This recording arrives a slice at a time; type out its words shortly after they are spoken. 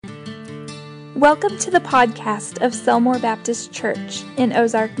Welcome to the podcast of Selmore Baptist Church in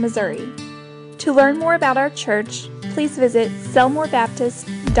Ozark, Missouri. To learn more about our church, please visit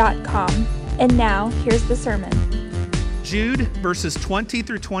selmorebaptist.com. And now, here's the sermon. Jude, verses 20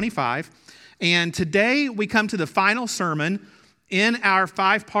 through 25. And today we come to the final sermon in our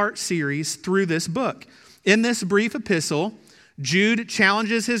 5-part series through this book. In this brief epistle, Jude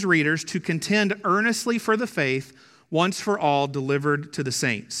challenges his readers to contend earnestly for the faith once for all delivered to the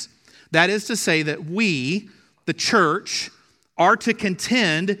saints. That is to say that we, the church, are to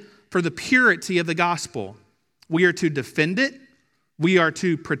contend for the purity of the gospel. We are to defend it, we are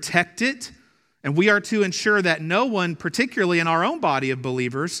to protect it, and we are to ensure that no one, particularly in our own body of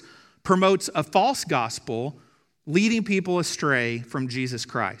believers, promotes a false gospel, leading people astray from Jesus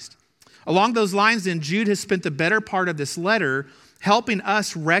Christ. Along those lines, then, Jude has spent the better part of this letter helping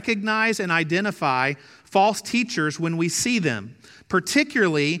us recognize and identify false teachers when we see them,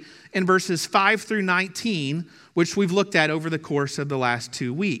 particularly in verses 5 through 19, which we've looked at over the course of the last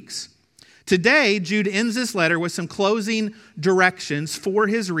 2 weeks. Today, Jude ends this letter with some closing directions for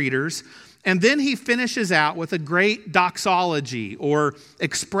his readers, and then he finishes out with a great doxology or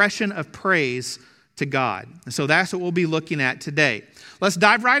expression of praise to God. And so that's what we'll be looking at today. Let's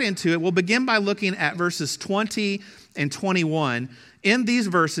dive right into it. We'll begin by looking at verses 20 and 21. In these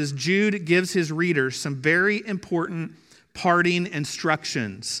verses, Jude gives his readers some very important parting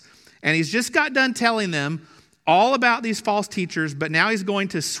instructions. And he's just got done telling them all about these false teachers, but now he's going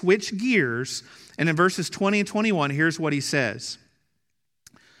to switch gears. And in verses 20 and 21, here's what he says.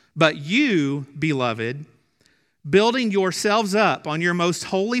 But you, beloved, building yourselves up on your most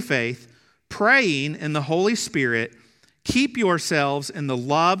holy faith, praying in the Holy Spirit, keep yourselves in the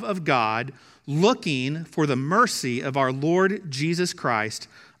love of God, looking for the mercy of our Lord Jesus Christ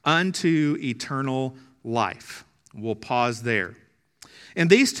unto eternal life. We'll pause there. In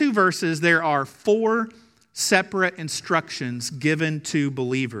these 2 verses, there are 4 separate instructions given to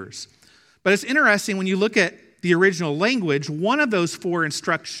believers. But it's interesting when you look at the original language, one of those four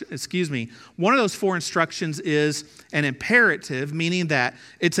instructions is an imperative, meaning that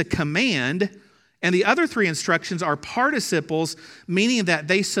it's a command, and the other 3 instructions are participles, meaning that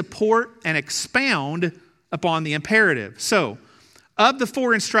they support and expound upon the imperative. So, of the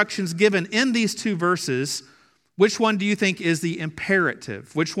 4 instructions given in these 2 verses, which one do you think is the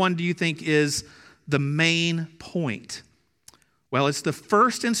imperative? Which one do you think is the main point? Well, it's the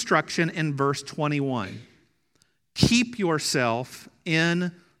first instruction in verse 21. Keep yourself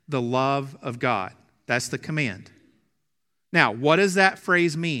in the love of God. That's the command. Now, what does that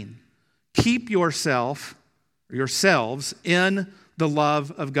phrase mean? Keep yourselves in the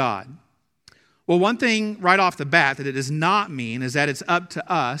love of God. Well, one thing right off the bat that it does not mean is that it's up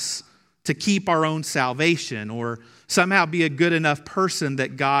to us to keep our own salvation or somehow be a good enough person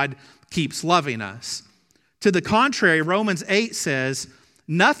that God keeps loving us. To the contrary, Romans 8 says,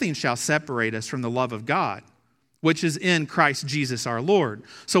 nothing shall separate us from the love of God, which is in Christ Jesus our Lord.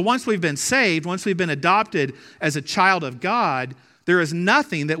 So once we've been saved, once we've been adopted as a child of God, there is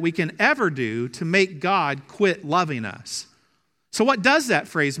nothing that we can ever do to make God quit loving us. So what does that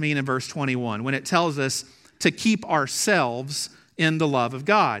phrase mean in verse 21 when it tells us to keep ourselves in the love of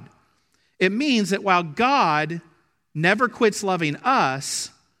God? It means that while God never quits loving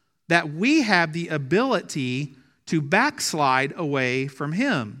us, that we have the ability to backslide away from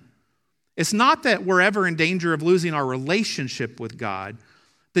Him. It's not that we're ever in danger of losing our relationship with God.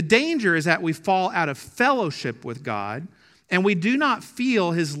 The danger is that we fall out of fellowship with God and we do not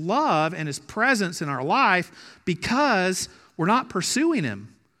feel His love and His presence in our life because we're not pursuing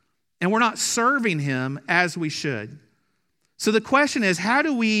Him and we're not serving Him as we should. So the question is, how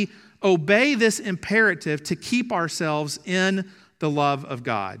do we obey this imperative to keep ourselves in the love of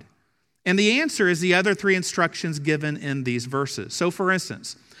God? And the answer is the other 3 instructions given in these verses. So for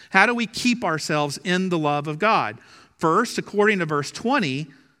instance, how do we keep ourselves in the love of God? First, according to verse 20,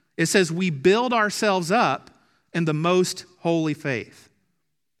 it says we build ourselves up in the most holy faith.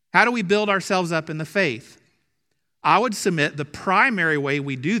 How do we build ourselves up in the faith? I would submit the primary way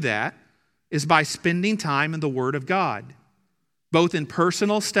we do that is by spending time in the Word of God, both in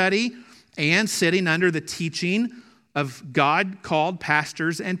personal study and sitting under the teaching of God-called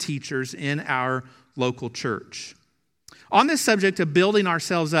pastors and teachers in our local church. On this subject of building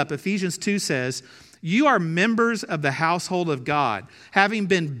ourselves up, Ephesians 2 says, you are members of the household of God, having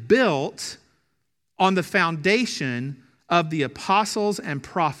been built on the foundation of the apostles and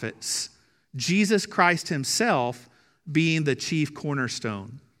prophets, Jesus Christ Himself being the chief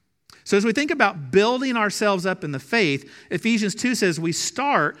cornerstone. So as we think about building ourselves up in the faith, Ephesians 2 says we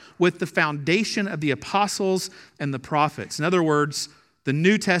start with the foundation of the apostles and the prophets. In other words, the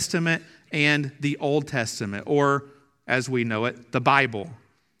New Testament and the Old Testament, or as we know it, the Bible.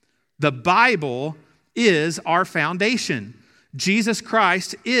 The Bible is our foundation. Jesus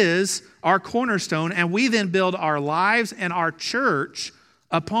Christ is our cornerstone, and we then build our lives and our church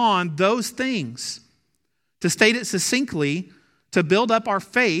upon those things. To state it succinctly, to build up our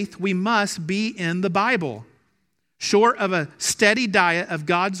faith, we must be in the Bible. Short of a steady diet of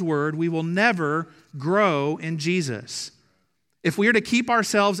God's word, we will never grow in Jesus. If we are to keep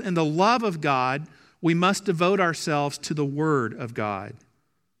ourselves in the love of God, we must devote ourselves to the word of God.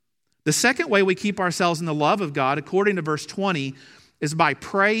 The second way we keep ourselves in the love of God, according to verse 20, is by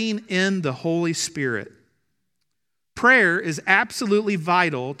praying in the Holy Spirit. Prayer is absolutely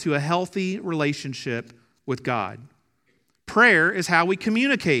vital to a healthy relationship with God. Prayer is how we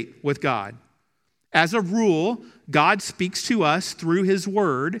communicate with God. As a rule, God speaks to us through his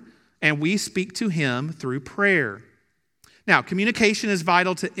word, and we speak to him through prayer. Now, communication is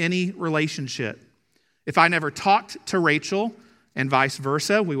vital to any relationship. If I never talked to Rachel and vice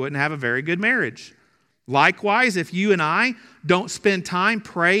versa, we wouldn't have a very good marriage. Likewise, if you and I don't spend time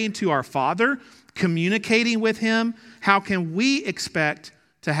praying to our Father, communicating with him, how can we expect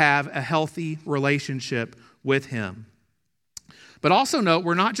to have a healthy relationship with him? But also note,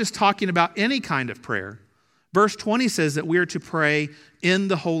 we're not just talking about any kind of prayer. Verse 20 says that we are to pray in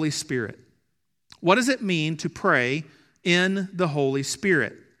the Holy Spirit. What does it mean to pray in the Holy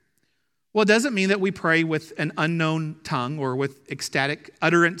Spirit? Well, it doesn't mean that we pray with an unknown tongue or with ecstatic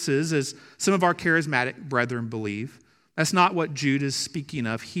utterances, as some of our charismatic brethren believe. That's not what Jude is speaking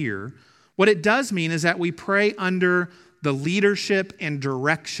of here. What it does mean is that we pray under the leadership and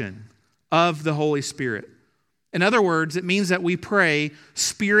direction of the Holy Spirit. In other words, it means that we pray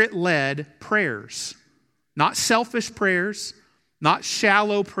Spirit-led prayers. Not selfish prayers, not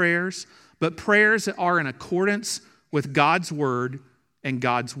shallow prayers, but prayers that are in accordance with God's word and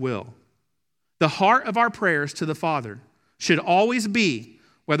God's will. The heart of our prayers to the Father should always be,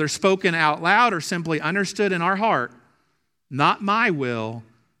 whether spoken out loud or simply understood in our heart, not my will,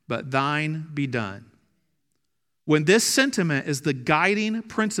 but thine be done. When this sentiment is the guiding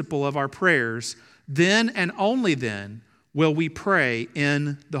principle of our prayers, then and only then will we pray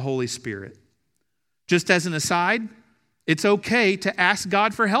in the Holy Spirit. Just as an aside, it's okay to ask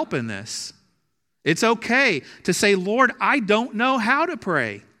God for help in this. It's okay to say, Lord, I don't know how to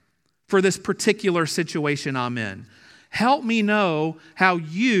pray for this particular situation I'm in. Help me know how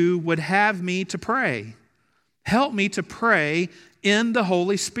you would have me to pray. Help me to pray in the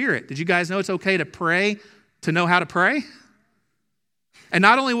Holy Spirit. Did you guys know it's okay to pray to know how to pray? And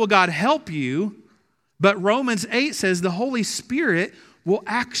not only will God help you, but Romans 8 says the Holy Spirit will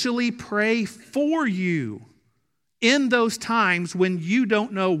actually pray for you in those times when you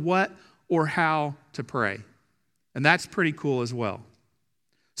don't know what or how to pray. And that's pretty cool as well.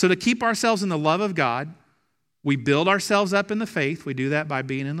 So to keep ourselves in the love of God, we build ourselves up in the faith. We do that by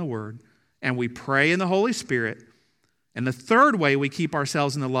being in the Word. And we pray in the Holy Spirit. And the third way we keep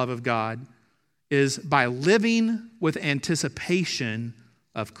ourselves in the love of God is by living with anticipation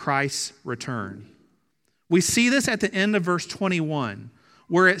of Christ's return. We see this at the end of verse 21,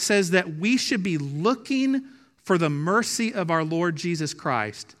 where it says that we should be looking for the mercy of our Lord Jesus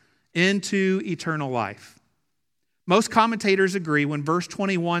Christ into eternal life. Most commentators agree when verse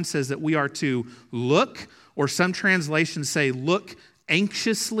 21 says that we are to look, or some translations say look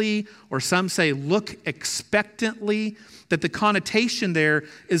anxiously, or some say look expectantly, that the connotation there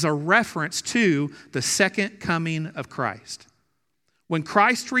is a reference to the second coming of Christ. When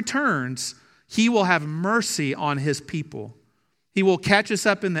Christ returns, he will have mercy on his people. He will catch us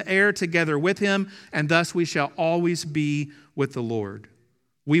up in the air together with him, and thus we shall always be with the Lord.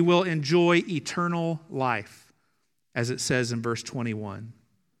 We will enjoy eternal life, as it says in verse 21.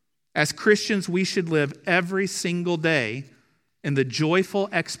 As Christians, we should live every single day in the joyful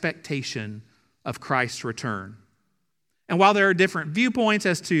expectation of Christ's return. And while there are different viewpoints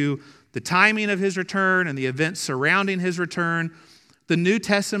as to the timing of his return and the events surrounding his return, the New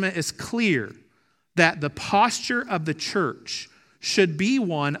Testament is clear that the posture of the church should be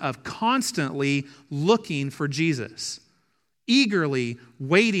one of constantly looking for Jesus, eagerly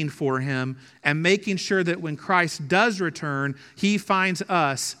waiting for him, and making sure that when Christ does return, he finds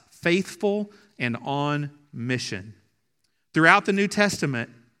us faithful and on mission. Throughout the New Testament,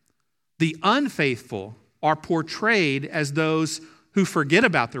 the unfaithful are portrayed as those who forget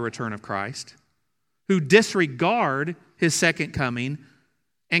about the return of Christ, who disregard his second coming,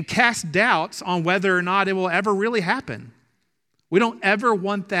 and cast doubts on whether or not it will ever really happen. We don't ever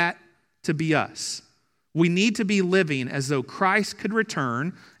want that to be us. We need to be living as though Christ could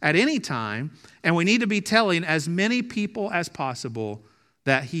return at any time, and we need to be telling as many people as possible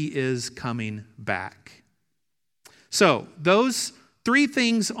that he is coming back. So those three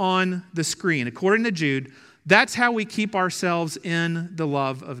things on the screen, according to Jude, that's how we keep ourselves in the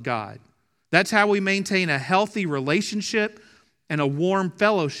love of God. That's how we maintain a healthy relationship and a warm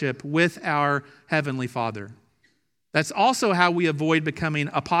fellowship with our Heavenly Father. That's also how we avoid becoming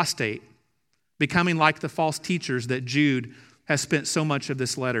apostate, becoming like the false teachers that Jude has spent so much of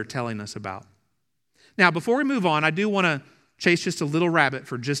this letter telling us about. Now, before we move on, I do want to chase just a little rabbit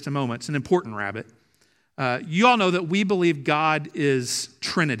for just a moment. It's an important rabbit. You all know that we believe God is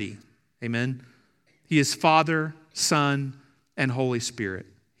Trinity. Amen? He is Father, Son, and Holy Spirit.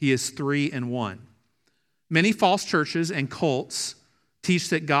 He is 3 in 1. Many false churches and cults teach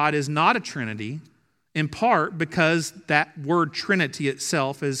that God is not a Trinity, in part because that word Trinity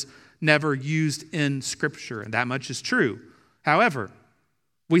itself is never used in Scripture, and that much is true. However,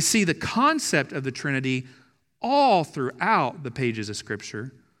 we see the concept of the Trinity all throughout the pages of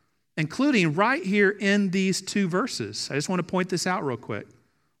Scripture, including right here in these 2 verses. I just want to point this out real quick.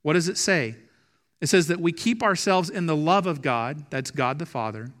 What does it say? It says that we keep ourselves in the love of God, that's God the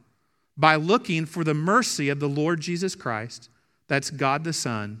Father, by looking for the mercy of the Lord Jesus Christ, that's God the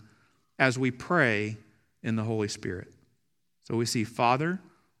Son, as we pray in the Holy Spirit. So we see Father,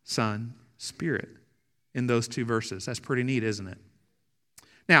 Son, Spirit in those 2 verses. That's pretty neat, isn't it?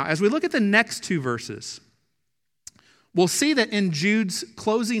 Now, as we look at the next 2 verses, we'll see that in Jude's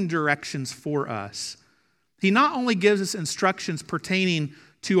closing directions for us, he not only gives us instructions pertaining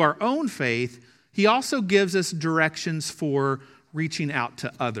to our own faith, he also gives us directions for reaching out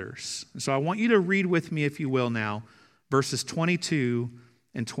to others. So I want you to read with me, if you will now, verses 22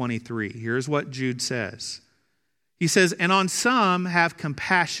 and 23. Here's what Jude says. He says, "And on some have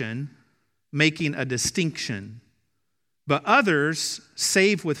compassion, making a distinction, but others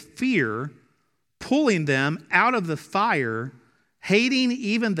save with fear, pulling them out of the fire, hating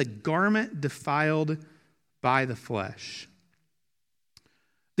even the garment defiled by the flesh."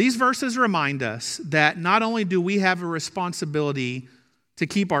 These verses remind us that not only do we have a responsibility to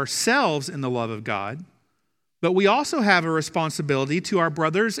keep ourselves in the love of God, but we also have a responsibility to our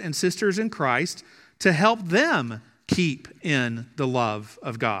brothers and sisters in Christ to help them keep in the love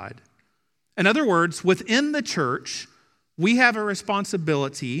of God. In other words, within the church, we have a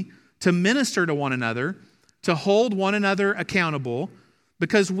responsibility to minister to one another, to hold one another accountable,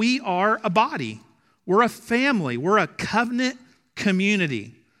 because we are a body. We're a family. We're a covenant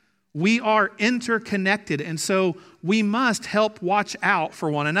community. We are interconnected, and so we must help watch out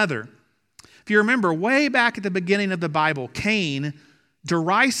for one another. If you remember, way back at the beginning of the Bible, Cain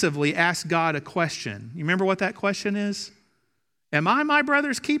derisively asked God a question. You remember what that question is? Am I my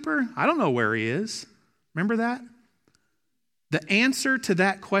brother's keeper? I don't know where he is. Remember that? The answer to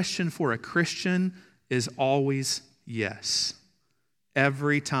that question for a Christian is always yes.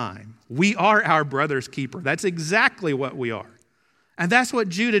 Every time. We are our brother's keeper. That's exactly what we are. And that's what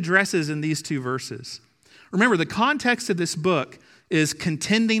Jude addresses in these 2 verses. Remember, the context of this book is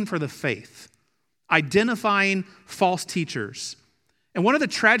contending for the faith, identifying false teachers. And one of the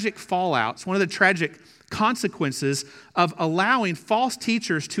tragic fallouts, one of the tragic consequences of allowing false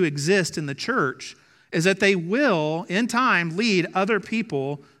teachers to exist in the church is that they will, in time, lead other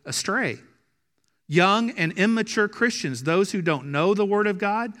people astray. Young and immature Christians, those who don't know the Word of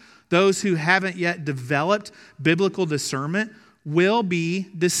God, those who haven't yet developed biblical discernment, will be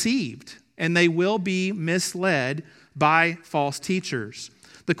deceived and they will be misled by false teachers.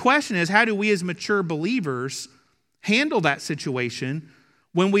 The question is, how do we as mature believers handle that situation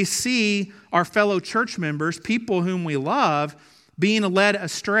when we see our fellow church members, people whom we love, being led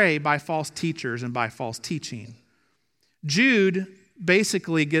astray by false teachers and by false teaching? Jude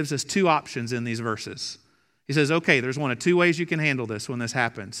basically gives us 2 options in these verses. He says, okay, there's one of 2 ways you can handle this when this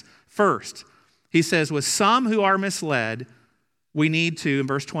happens. First, he says, with some who are misled, we need to, in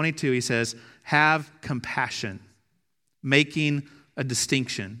verse 22, he says, have compassion, making a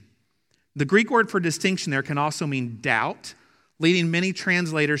distinction. The Greek word for distinction there can also mean doubt, leading many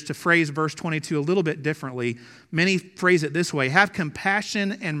translators to phrase verse 22 a little bit differently. Many phrase it this way: have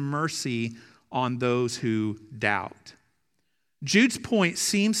compassion and mercy on those who doubt. Jude's point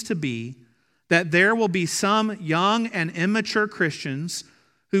seems to be that there will be some young and immature Christians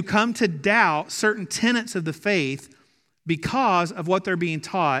who come to doubt certain tenets of the faith because of what they're being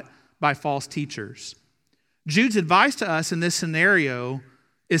taught by false teachers. Jude's advice to us in this scenario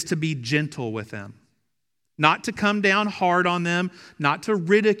is to be gentle with them, not to come down hard on them, not to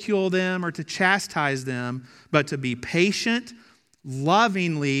ridicule them or to chastise them, but to be patient,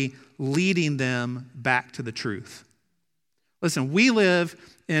 lovingly leading them back to the truth. Listen, we live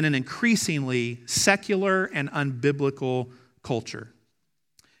in an increasingly secular and unbiblical culture.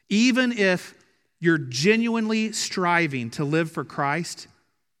 Even if you're genuinely striving to live for Christ,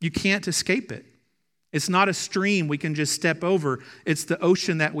 you can't escape it. It's not a stream we can just step over. It's the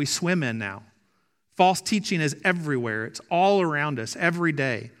ocean that we swim in now. False teaching is everywhere. It's all around us every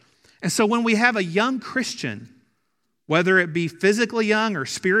day. And so when we have a young Christian, whether it be physically young or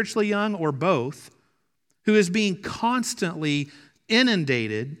spiritually young or both, who is being constantly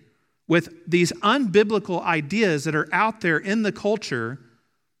inundated with these unbiblical ideas that are out there in the culture,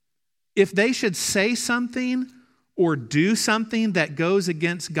 if they should say something or do something that goes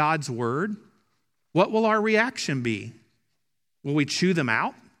against God's word, what will our reaction be? Will we chew them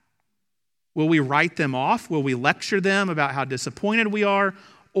out? Will we write them off? Will we lecture them about how disappointed we are?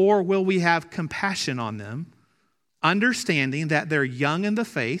 Or will we have compassion on them, understanding that they're young in the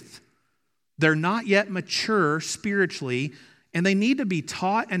faith, they're not yet mature spiritually, and they need to be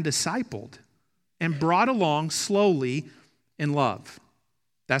taught and discipled and brought along slowly in love?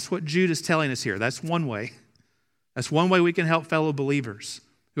 That's what Jude is telling us here. That's one way. That's one way we can help fellow believers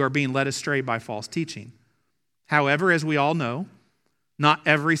who are being led astray by false teaching. However, as we all know, not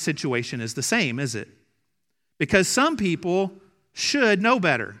every situation is the same, is it? Because some people should know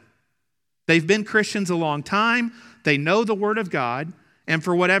better. They've been Christians a long time, they know the Word of God, and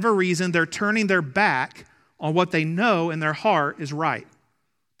for whatever reason, they're turning their back on what they know in their heart is right.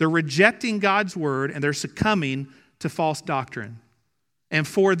 They're rejecting God's Word and they're succumbing to false doctrine. And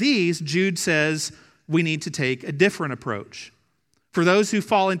for these, Jude says we need to take a different approach. For those who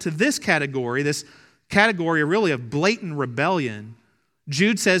fall into this category really of blatant rebellion,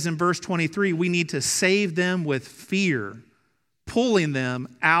 Jude says in verse 23, we need to save them with fear, pulling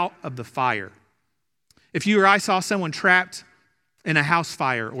them out of the fire. If you or I saw someone trapped in a house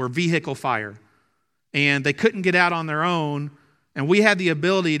fire or vehicle fire, and they couldn't get out on their own, and we had the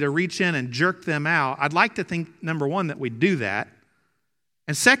ability to reach in and jerk them out, I'd like to think, number one, that we'd do that.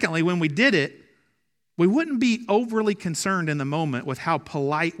 And secondly, when we did it, we wouldn't be overly concerned in the moment with how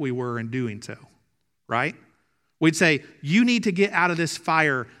polite we were in doing so, right? We'd say, you need to get out of this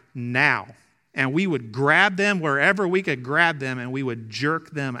fire now. And we would grab them wherever we could grab them, and we would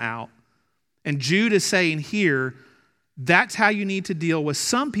jerk them out. And Jude is saying here, that's how you need to deal with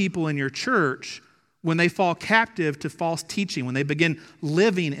some people in your church when they fall captive to false teaching, when they begin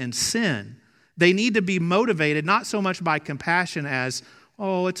living in sin. They need to be motivated not so much by compassion as,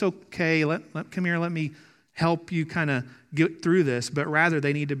 oh, it's okay, come here, let me help you kind of get through this, but rather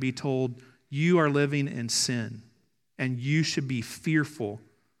they need to be told, you are living in sin, and you should be fearful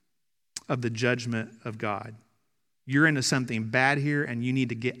of the judgment of God. You're into something bad here, and you need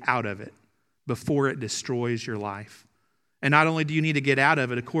to get out of it before it destroys your life. And not only do you need to get out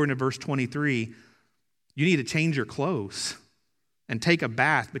of it, according to verse 23, you need to change your clothes and take a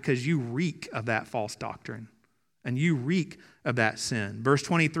bath because you reek of that false doctrine and you reek of that sin. Verse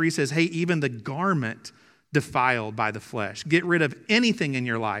 23 says, hey, even the garment defiled by the flesh. Get rid of anything in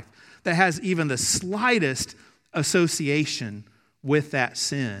your life that has even the slightest association with that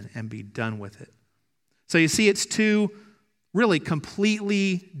sin and be done with it. So you see, it's two really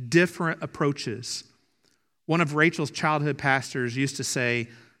completely different approaches. One of Rachel's childhood pastors used to say,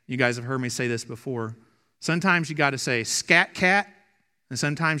 you guys have heard me say this before, sometimes you got to say scat cat, and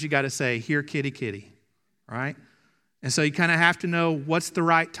sometimes you got to say here kitty kitty, right? And so you kind of have to know what's the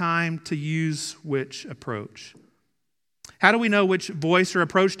right time to use which approach. How do we know which voice or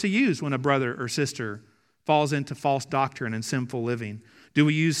approach to use when a brother or sister falls into false doctrine and sinful living? Do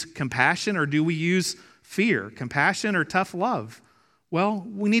we use compassion or do we use fear? Compassion or tough love? Well,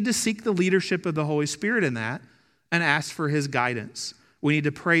 we need to seek the leadership of the Holy Spirit in that and ask for his guidance. We need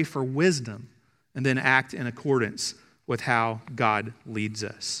to pray for wisdom and then act in accordance with how God leads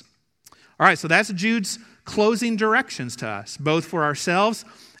us. All right, so that's Jude's closing directions to us, both for ourselves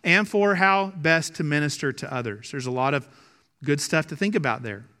and for how best to minister to others. There's a lot of good stuff to think about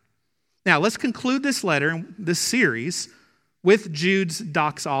there. Now, let's conclude this letter, this series, with Jude's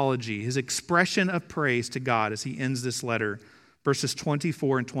doxology, his expression of praise to God as he ends this letter. Verses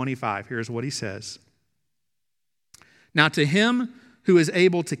 24 and 25, here's what he says. Now to him who is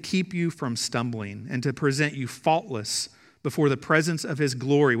able to keep you from stumbling and to present you faultless before the presence of his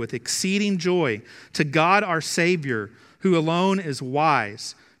glory with exceeding joy, to God our Savior, who alone is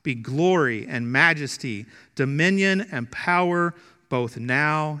wise, be glory and majesty, dominion and power, both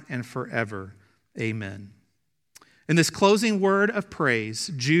now and forever. Amen. In this closing word of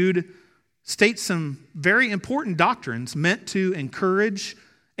praise, Jude states some very important doctrines meant to encourage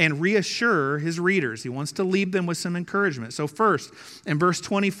and reassure his readers. He wants to leave them with some encouragement. So first, in verse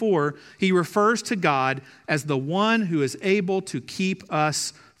 24, he refers to God as the one who is able to keep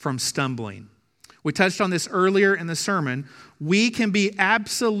us from stumbling. We touched on this earlier in the sermon. We can be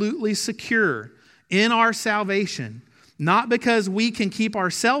absolutely secure in our salvation, not because we can keep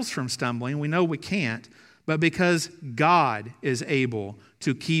ourselves from stumbling, we know we can't, but because God is able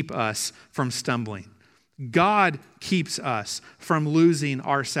to keep us from stumbling. God keeps us from losing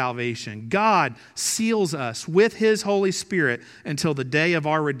our salvation. God seals us with His Holy Spirit until the day of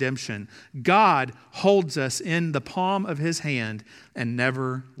our redemption. God holds us in the palm of His hand and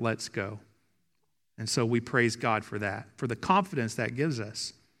never lets go. And so we praise God for that, for the confidence that gives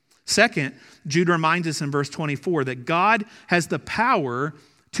us. Second, Jude reminds us in verse 24 that God has the power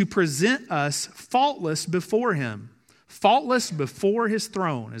to present us faultless before Him. Faultless before His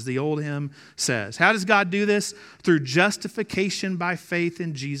throne, as the old hymn says. How does God do this? Through justification by faith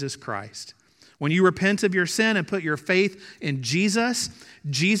in Jesus Christ. When you repent of your sin and put your faith in Jesus,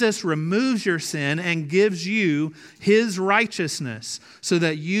 Jesus removes your sin and gives you His righteousness so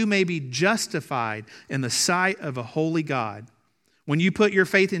that you may be justified in the sight of a holy God. When you put your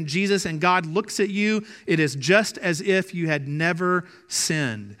faith in Jesus and God looks at you, it is just as if you had never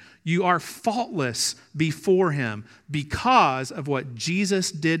sinned. You are faultless before Him because of what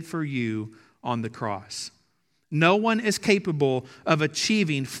Jesus did for you on the cross. No one is capable of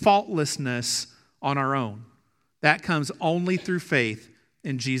achieving faultlessness on our own. That comes only through faith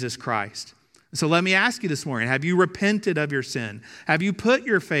in Jesus Christ. So let me ask you this morning, have you repented of your sin? Have you put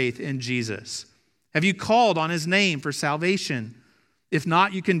your faith in Jesus? Have you called on His name for salvation? If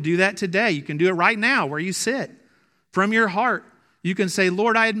not, you can do that today. You can do it right now where you sit. From your heart, you can say,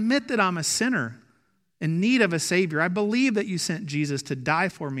 Lord, I admit that I'm a sinner in need of a Savior. I believe that you sent Jesus to die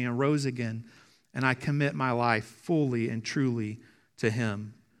for me and rose again. And I commit my life fully and truly to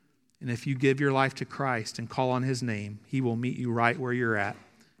Him. And if you give your life to Christ and call on His name, He will meet you right where you're at.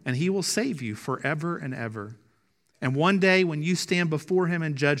 And He will save you forever and ever. And one day when you stand before Him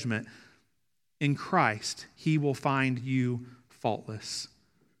in judgment, in Christ, He will find you faultless.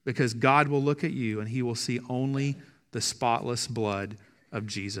 Because God will look at you and He will see only the spotless blood of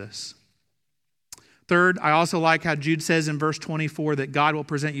Jesus. Third, I also like how Jude says in verse 24 that God will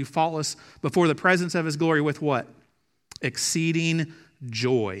present you faultless before the presence of His glory with what? Exceeding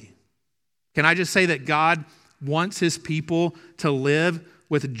joy. Can I just say that God wants His people to live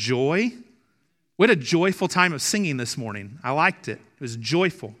with joy? We had a joyful time of singing this morning. I liked it. It was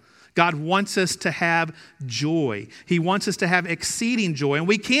joyful. God wants us to have joy. He wants us to have exceeding joy, and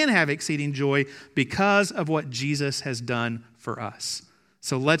we can have exceeding joy because of what Jesus has done for us.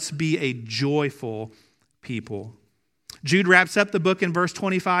 So let's be a joyful people. Jude wraps up the book in verse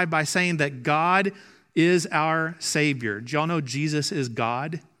 25 by saying that God is our Savior. Do y'all know Jesus is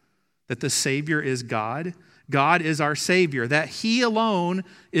God? That the Savior is God? God is our Savior. That He alone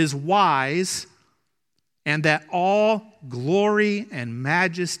is wise, and that all glory and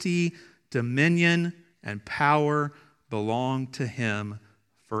majesty, dominion and power belong to Him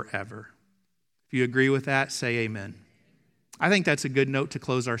forever. If you agree with that, say amen. I think that's a good note to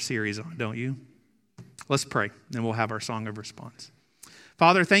close our series on, don't you? Let's pray, and we'll have our song of response.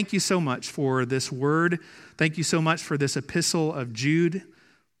 Father, thank you so much for this word. Thank you so much for this epistle of Jude.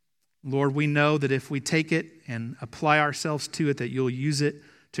 Lord, we know that if we take it and apply ourselves to it, that you'll use it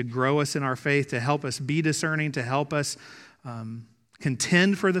to grow us in our faith, to help us be discerning, to help us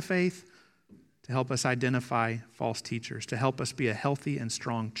contend for the faith, to help us identify false teachers, to help us be a healthy and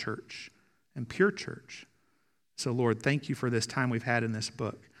strong church and pure church. So, Lord, thank you for this time we've had in this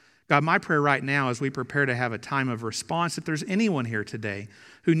book. God, my prayer right now as we prepare to have a time of response, if there's anyone here today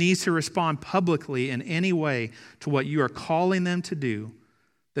who needs to respond publicly in any way to what you are calling them to do,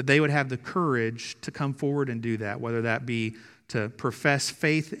 that they would have the courage to come forward and do that, whether that be to profess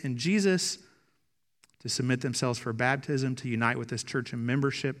faith in Jesus, to submit themselves for baptism, to unite with this church in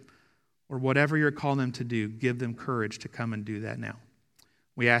membership, or whatever you're calling them to do, give them courage to come and do that now.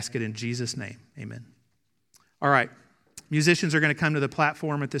 We ask it in Jesus' name. Amen. All right. Musicians are going to come to the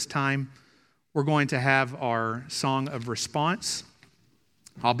platform at this time. We're going to have our song of response.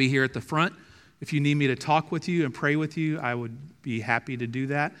 I'll be here at the front. If you need me to talk with you and pray with you, I would be happy to do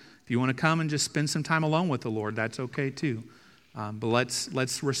that. If you want to come and just spend some time alone with the Lord, that's okay too. But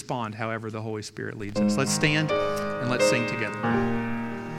let's respond however the Holy Spirit leads us. Let's stand and let's sing together.